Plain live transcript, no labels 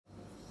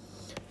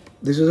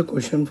This is a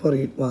question for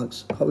 8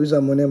 marks. How is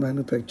ammonia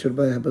manufactured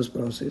by Haber's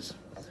process?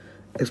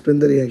 Explain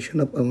the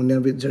reaction of ammonia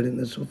with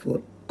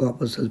ZnSO4,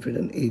 copper sulfate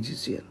and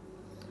AgCl.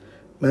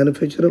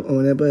 Manufacture of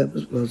ammonia by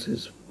Haber's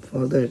process.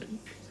 For that,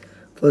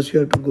 first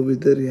you have to go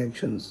with the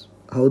reactions.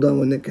 How the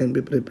ammonia can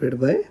be prepared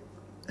by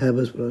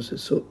Haber's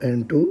process. So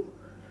N2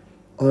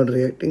 on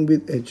reacting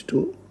with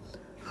H2,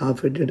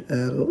 half-headed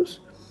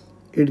arrows,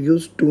 it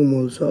gives 2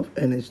 moles of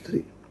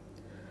NH3.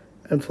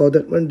 And for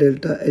that one,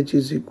 delta H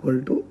is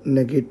equal to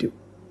negative.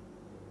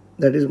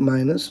 That is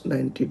minus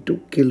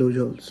 92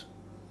 kilojoules.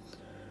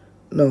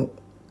 Now,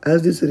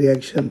 as this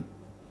reaction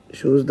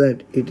shows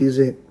that it is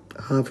a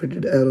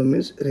half-headed arrow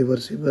means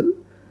reversible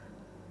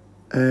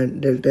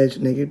and delta H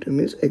negative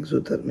means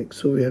exothermic.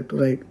 So we have to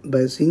write,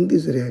 by seeing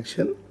this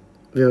reaction,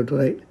 we have to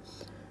write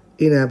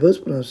in Haber's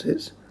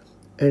process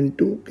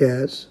N2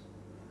 gas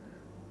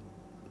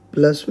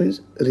plus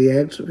means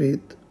reacts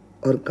with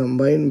or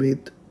combine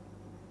with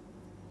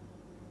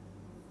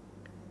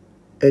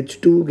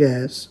H2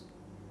 gas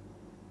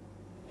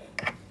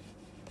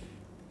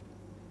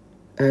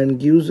and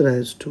gives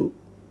rise to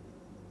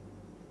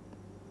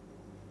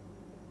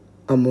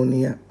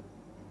ammonia.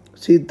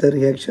 See the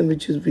reaction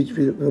which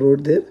we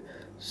wrote there,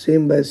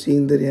 same by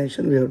seeing the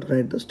reaction we have to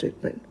write the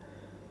statement.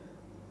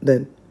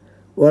 Then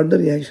what the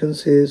reaction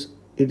says,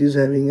 it is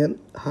having an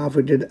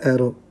half-headed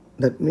arrow.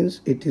 That means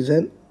it is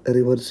an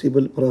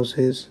reversible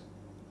process.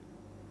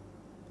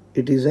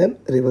 It is an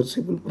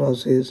reversible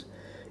process.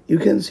 You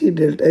can see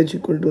delta H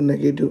equal to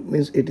negative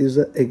means it is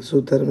an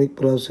exothermic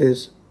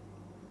process.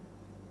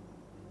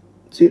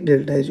 See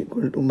delta H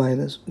equal to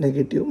minus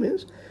negative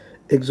means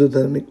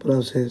exothermic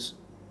process.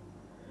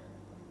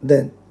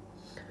 Then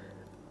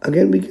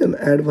again we can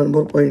add one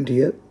more point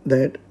here,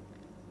 that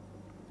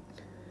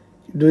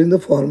during the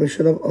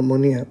formation of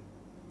ammonia,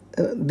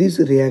 this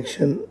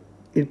reaction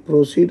it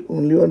proceeds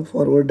only on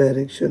forward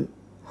direction.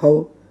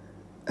 How?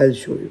 I'll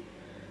show you.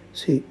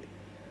 See,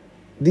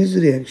 these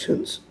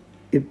reactions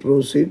it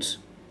proceeds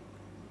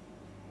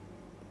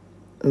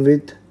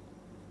with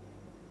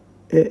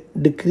a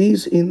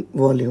decrease in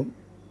volume.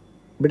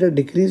 But a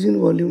decrease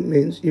in volume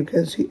means you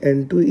can see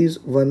N2 is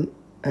 1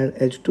 and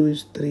H2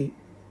 is 3.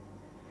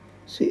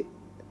 See,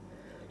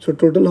 so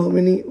total how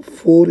many?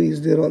 4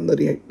 is there on the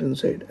reactant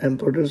side and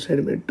product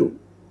side made 2.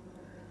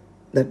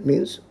 That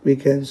means we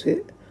can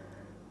say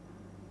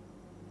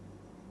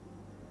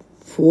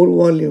 4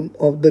 volume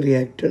of the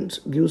reactants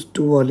gives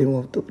 2 volume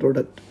of the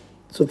product.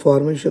 So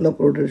formation of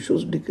product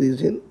shows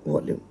decrease in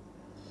volume.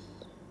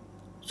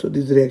 So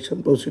this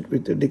reaction proceeds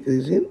with a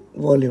decrease in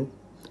volume.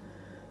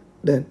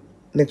 Then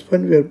next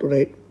point we have to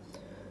write,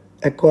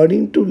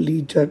 according to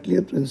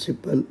Lee-Chatelier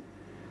principle,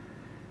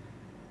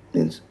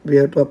 means we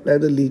have to apply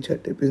the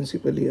Lee-Chatelier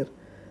principle here.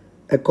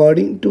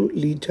 According to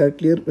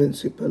Lee-Chatelier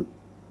principle,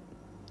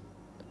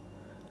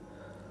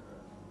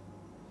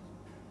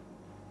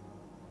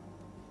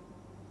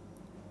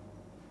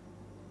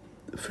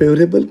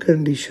 favorable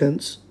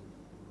conditions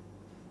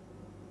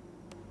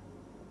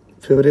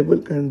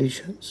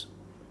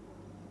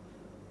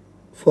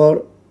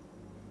for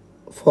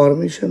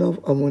formation of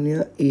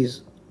ammonia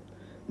is,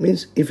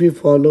 means if we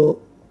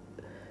follow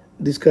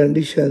these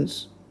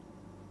conditions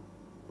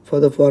for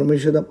the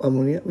formation of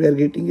ammonia, we are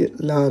getting a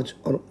large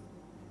or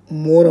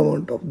more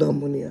amount of the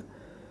ammonia.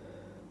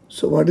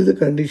 So what is the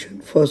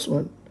condition? First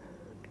one,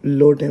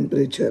 low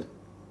temperature,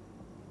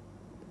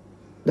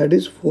 that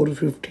is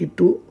 450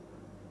 to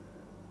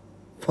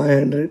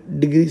 500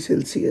 degrees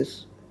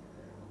Celsius.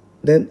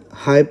 Then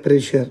high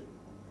pressure,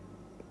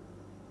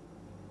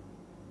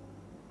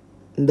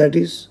 that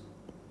is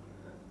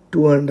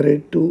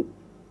 200 to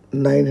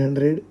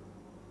 900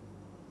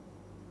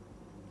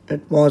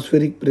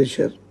 atmospheric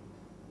pressure.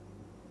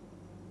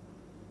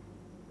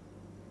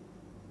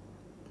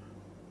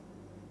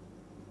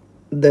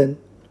 Then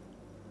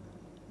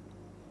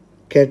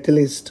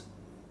catalyst,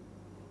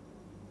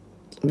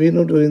 we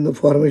know during the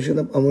formation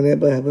of ammonia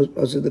by Haber's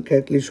process, the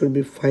catalyst should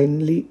be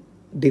finely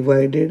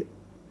divided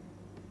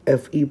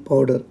Fe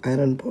powder,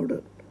 iron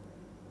powder,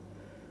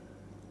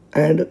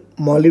 and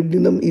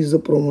molybdenum is the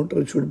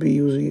promoter, should be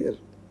used here,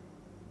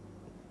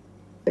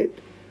 right?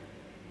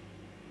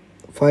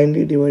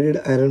 Finely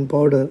divided iron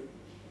powder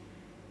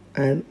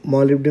and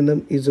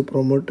molybdenum is a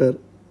promoter,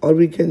 or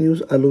we can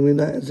use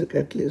alumina as a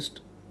catalyst.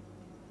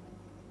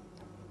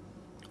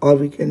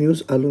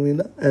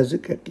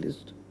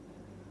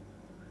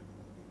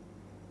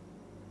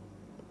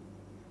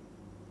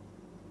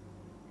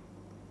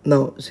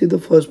 Now, see the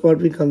first part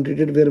we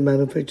completed where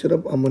manufacture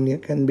of ammonia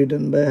can be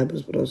done by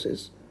Haber's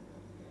process.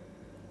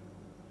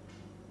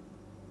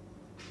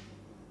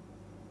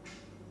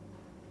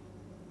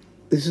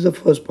 This is the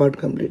first part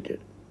completed.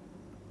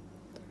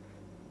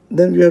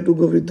 Then we have to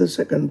go with the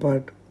second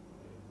part.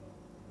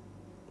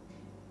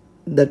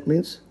 That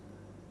means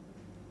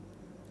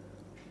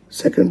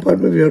second part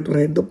we have to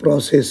write the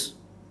process,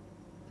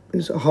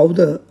 means how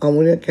the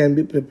ammonia can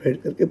be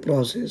prepared, a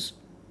process.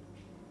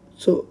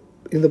 So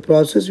in the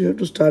process you have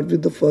to start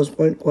with the first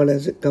point called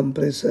as a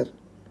compressor.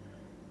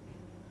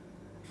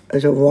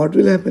 So what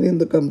will happen in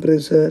the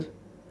compressor?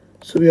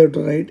 So we have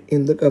to write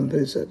in the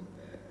compressor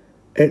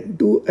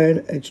N2 and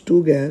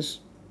H2 gas,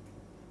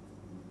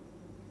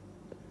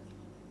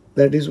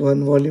 that is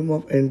 1 volume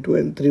of N2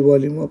 and 3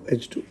 volume of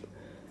H2.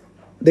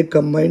 They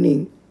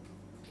combining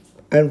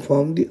and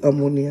form the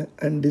ammonia,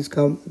 and this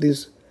gas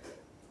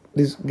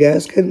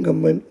can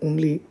combine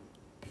only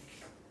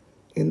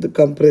in the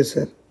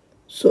compressor.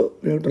 So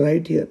we have to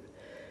write here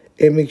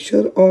a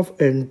mixture of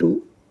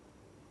N2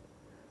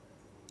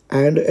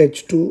 and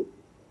H2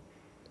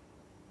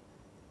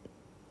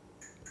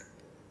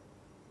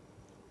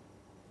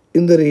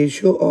 in the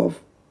ratio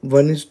of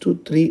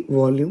 1:3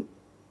 volume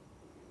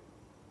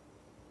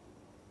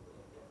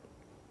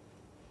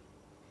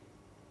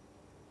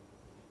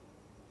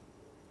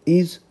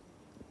is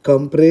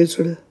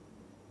compressed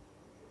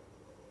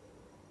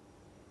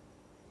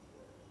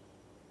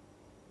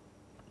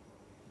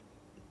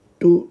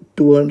to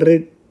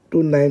 200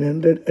 to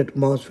 900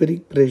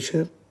 atmospheric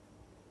pressure.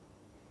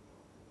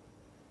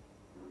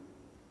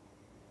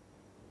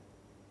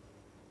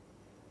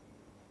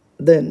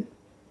 Then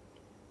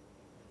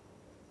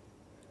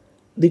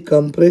the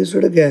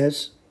compressed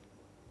gas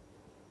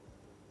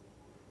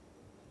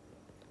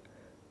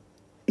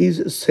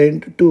is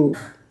sent to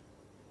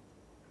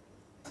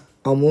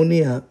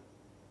ammonia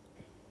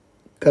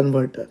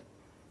converter.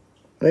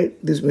 Right,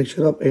 this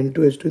mixture of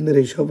N2H2 in the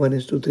ratio of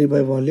 1:3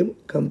 by volume,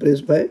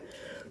 compressed by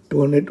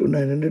 200 to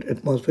 900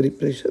 atmospheric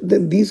pressure.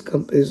 Then this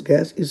compressed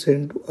gas is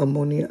sent to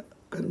ammonia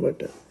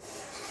converter,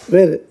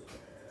 where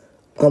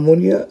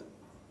ammonia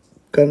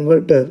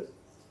converter,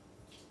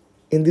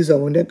 in this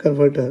ammonia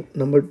converter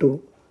number 2,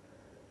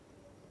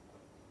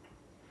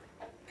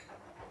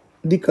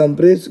 the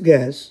compressed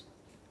gas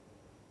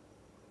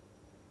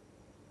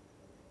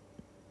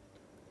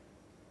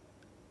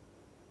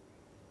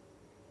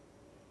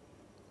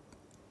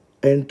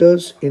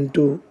enters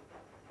into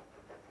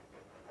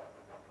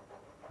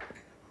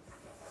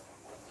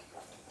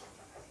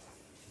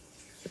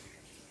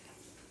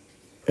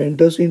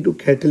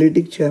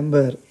catalytic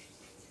chamber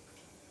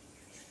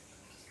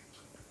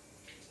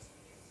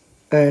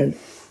and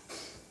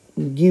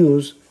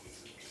gives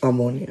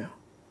ammonia.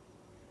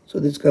 So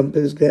this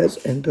compressed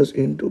gas enters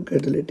into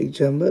catalytic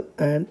chamber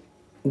and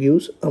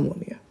gives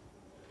ammonia.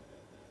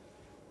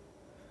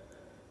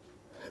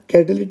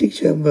 Catalytic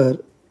chamber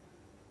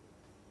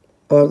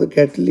or the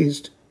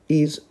catalyst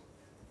is,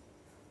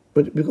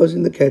 but because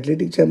in the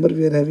catalytic chamber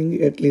we are having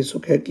a catalyst, so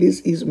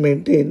catalyst is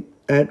maintained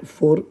at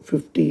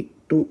 450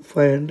 to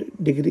 500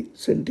 degree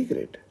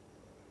centigrade.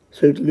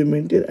 So it will be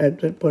maintained at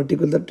that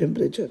particular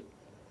temperature.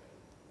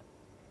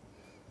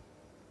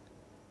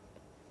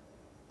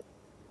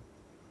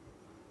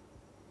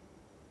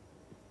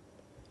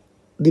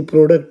 The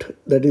product,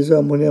 that is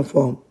ammonia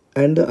form,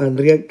 and the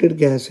unreacted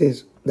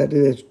gases, that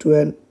is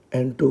H2 and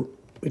N2,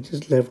 which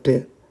is left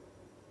here.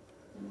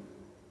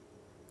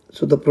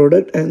 So the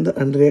product and the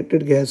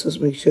unreacted gases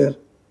mixture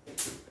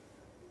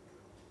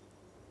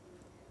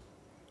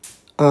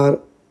are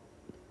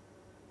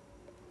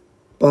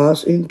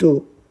passed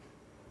into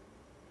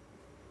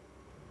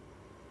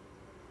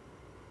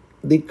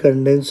the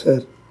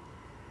condenser,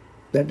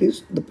 that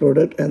is the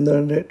product and the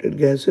unreacted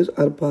gases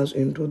are passed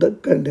into the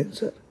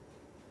condenser.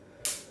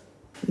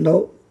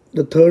 Now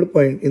the third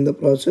point in the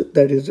process,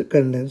 that is the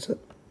condenser.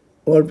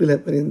 What will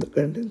happen in the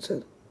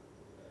condenser?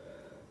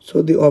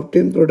 So the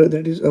obtained product,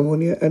 that is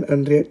ammonia and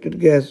unreacted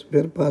gas, we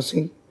are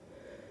passing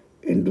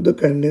into the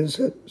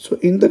condenser. So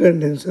in the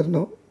condenser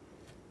now,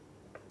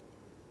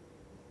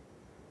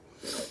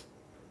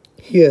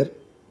 here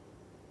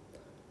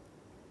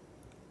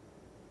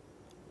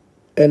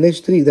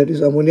NH3, that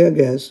is ammonia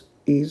gas,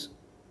 is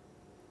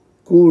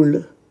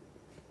cooled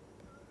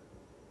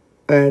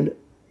and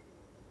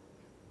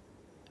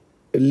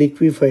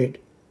liquefied,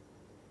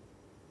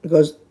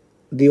 because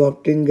the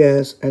obtained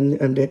gas and the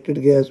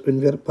unreacted gas,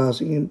 when we are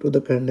passing into the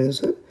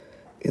condenser,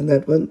 in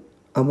that one,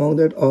 among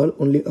that all,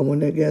 only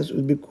ammonia gas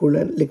will be cooled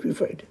and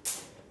liquefied.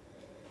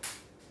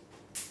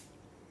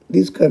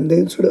 The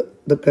condensed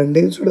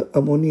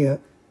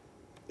ammonia,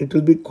 it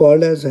will be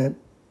called as an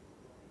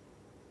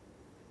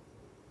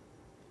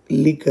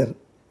liquor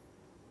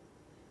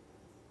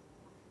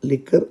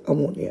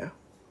ammonia.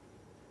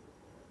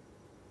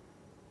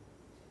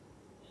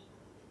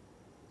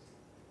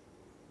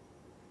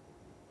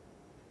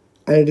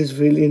 And it is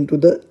filled into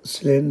the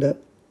cylinder.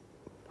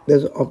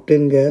 There's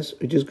obtained gas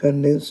which is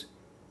condensed,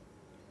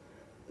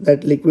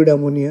 that liquid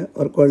ammonia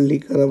or called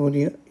liquor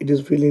ammonia, it is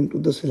filled into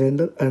the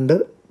cylinder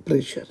under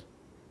pressure.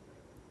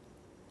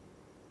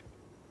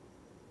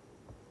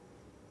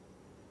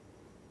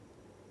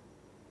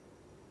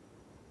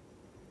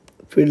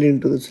 Filled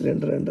into the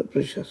cylinder under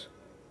pressure.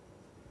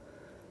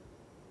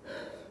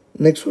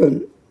 Next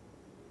one,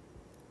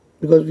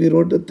 because we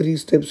wrote the 3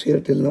 steps here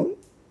till now,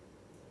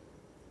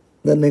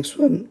 the next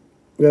one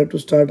we have to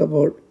start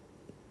about,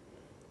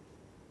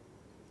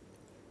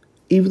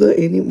 if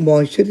any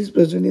moisture is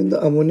present in the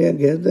ammonia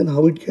gas, then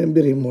how it can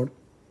be removed.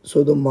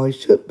 So the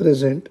moisture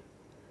present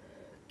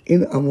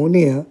in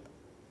ammonia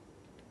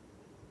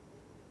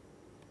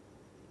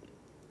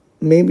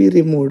may be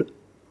removed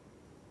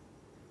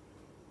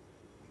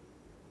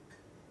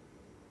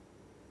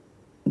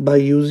by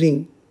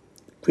using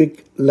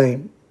quick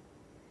lime.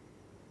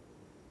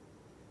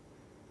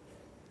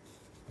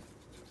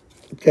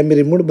 It can be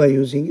removed by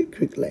using a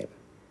quick lime.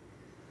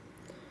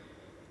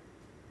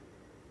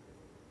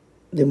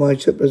 The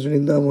moisture present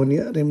in the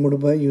ammonia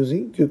removed by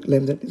using quick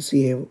lime, that is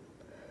CaO.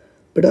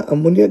 But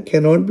ammonia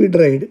cannot be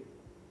dried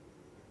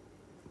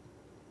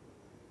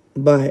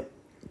by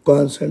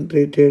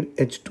concentrated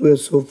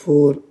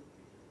H2SO4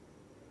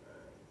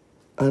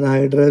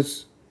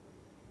 anhydrous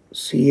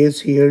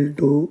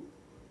CaCl2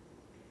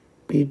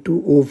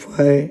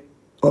 P2O5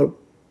 or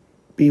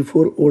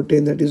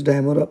P4O10, that is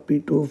dimer of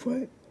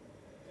P2O5,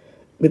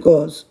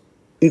 because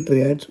it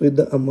reacts with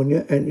the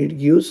ammonia and it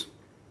gives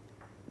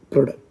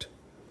product.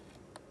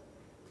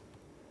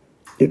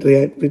 It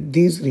reacts with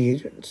these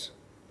reagents,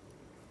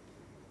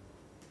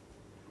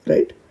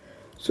 right?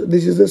 So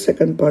this is the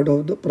second part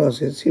of the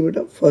process. See,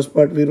 beta, first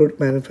part we wrote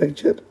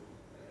manufacture,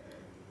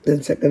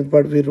 then second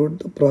part we wrote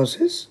the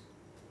process,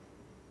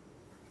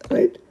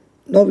 right?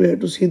 Now we have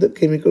to see the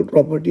chemical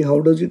property.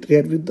 How does it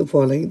react with the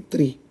following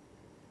three?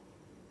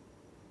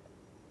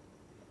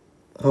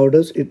 How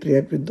does it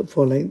react with the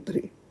following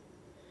three?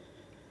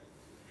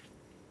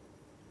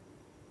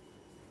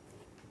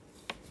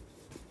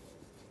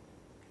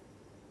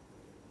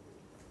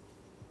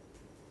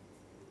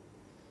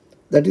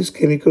 That is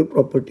chemical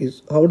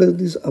properties. How does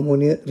this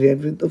ammonia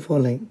react with the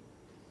following?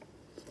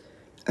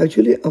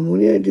 Actually,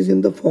 ammonia, it is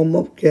in the form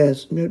of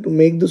gas. We have to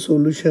make the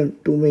solution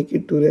to make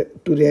it to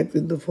react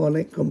with the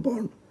following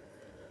compound.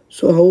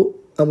 So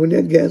how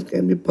ammonia gas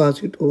can be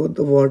passed it over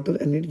the water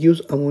and it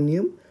gives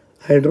ammonium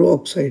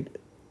hydroxide.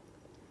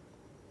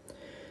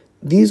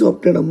 These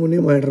obtained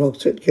ammonium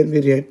hydroxide can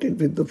be reacted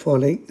with the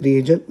following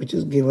reagent which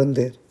is given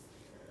there.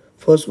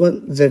 First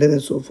one,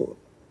 ZnSO4.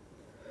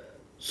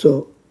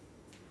 So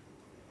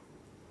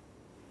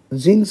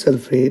zinc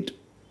sulfate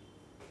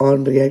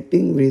on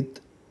reacting with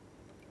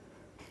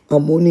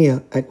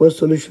ammonia, aqueous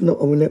solution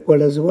of ammonia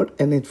called as what?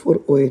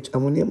 NH4OH,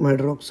 ammonium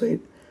hydroxide,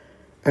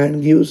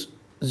 and gives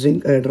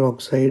zinc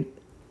hydroxide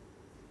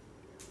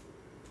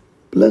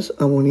plus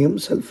ammonium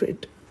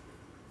sulfate.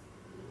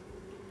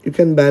 You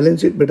can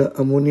balance it better.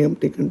 Ammonium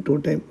taken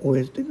 2 times,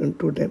 OH taken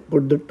 2 times,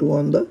 put the 2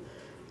 on the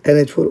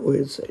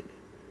NH4OH side.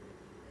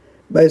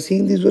 By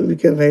seeing this one, we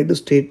can write the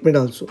statement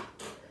also.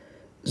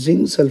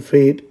 Zinc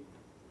sulfate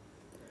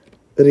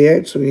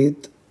reacts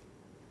with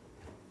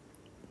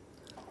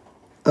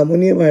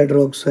ammonium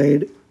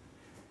hydroxide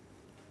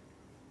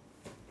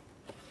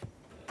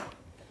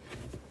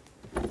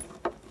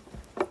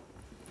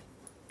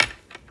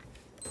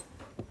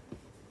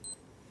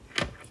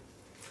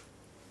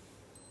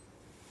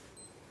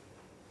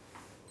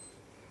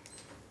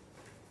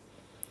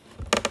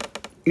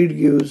it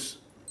gives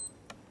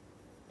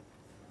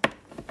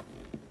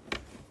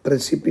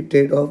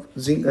precipitate of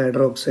zinc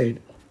hydroxide.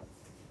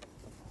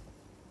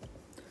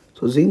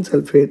 So zinc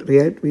sulfate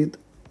react with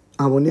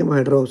ammonium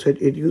hydroxide,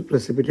 it gives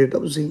precipitate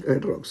of zinc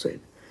hydroxide.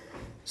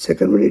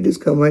 Second one, it is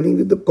combining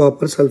with the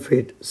copper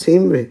sulfate.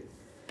 Same way,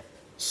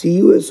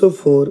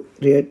 CuSO4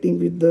 reacting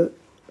with the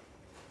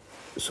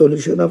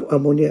solution of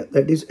ammonia,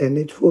 that is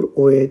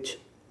NH4OH,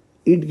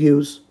 it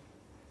gives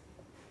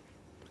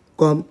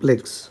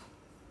complex,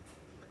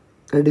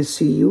 that is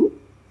Cu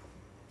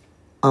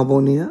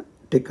ammonia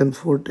taken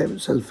 4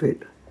 times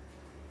sulfate,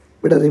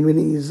 but the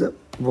remaining is the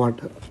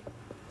water.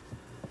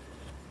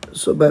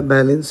 So by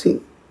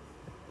balancing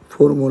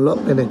 4 mole of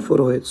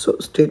NH4OH, so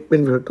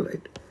statement we have to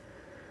write.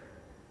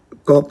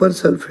 Copper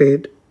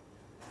sulfate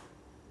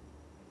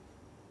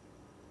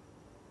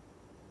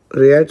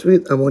reacts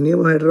with ammonium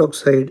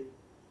hydroxide,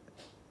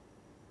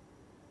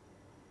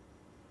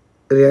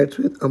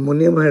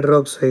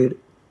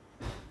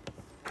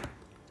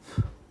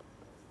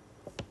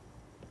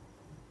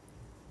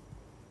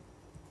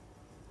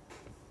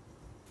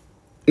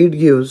 it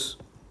gives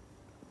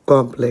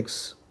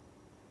complex.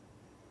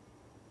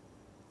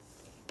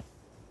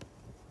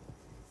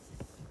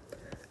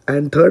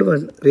 And third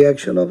one,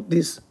 reaction of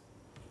this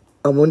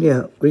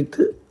ammonia with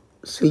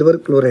silver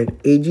chloride,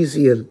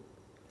 AgCl.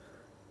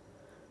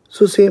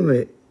 So same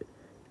way,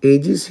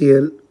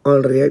 AgCl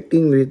on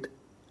reacting with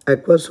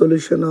aqueous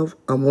solution of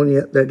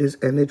ammonia, that is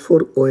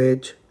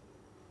NH4OH,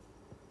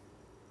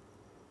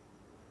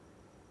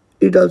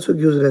 it also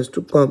gives rise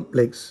to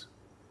complex,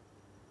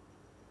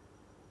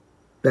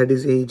 that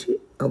is Ag,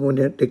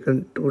 ammonia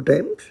taken 2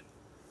 times,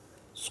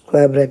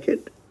 square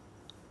bracket,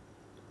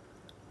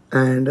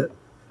 and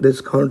this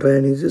counter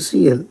ion is a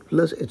Cl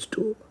plus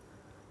H2O.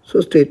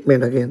 So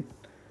statement again.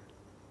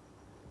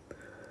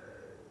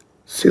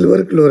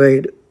 Silver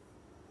chloride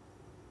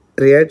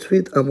reacts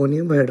with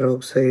ammonium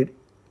hydroxide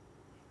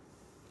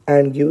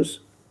and gives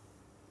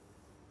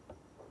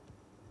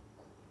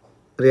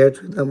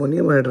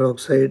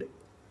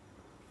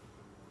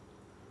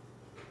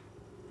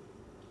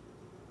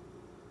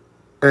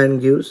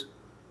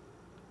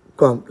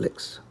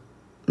complex.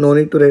 No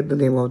need to write the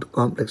name of the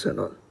complex and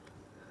all.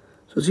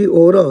 So see,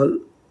 overall,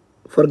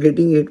 for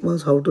getting 8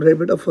 marks, how to write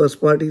it? The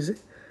first part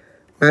is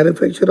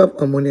manufacture of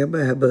ammonia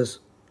by Haber.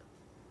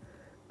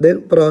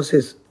 Then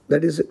process,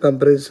 that is a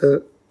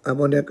compressor,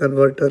 ammonia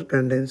converter,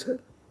 condenser.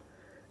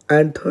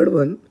 And third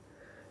one,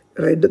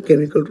 write the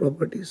chemical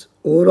properties.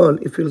 Overall,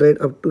 if you write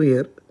up to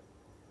here,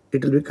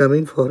 it will be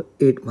coming for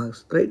 8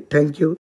 marks, right? Thank you.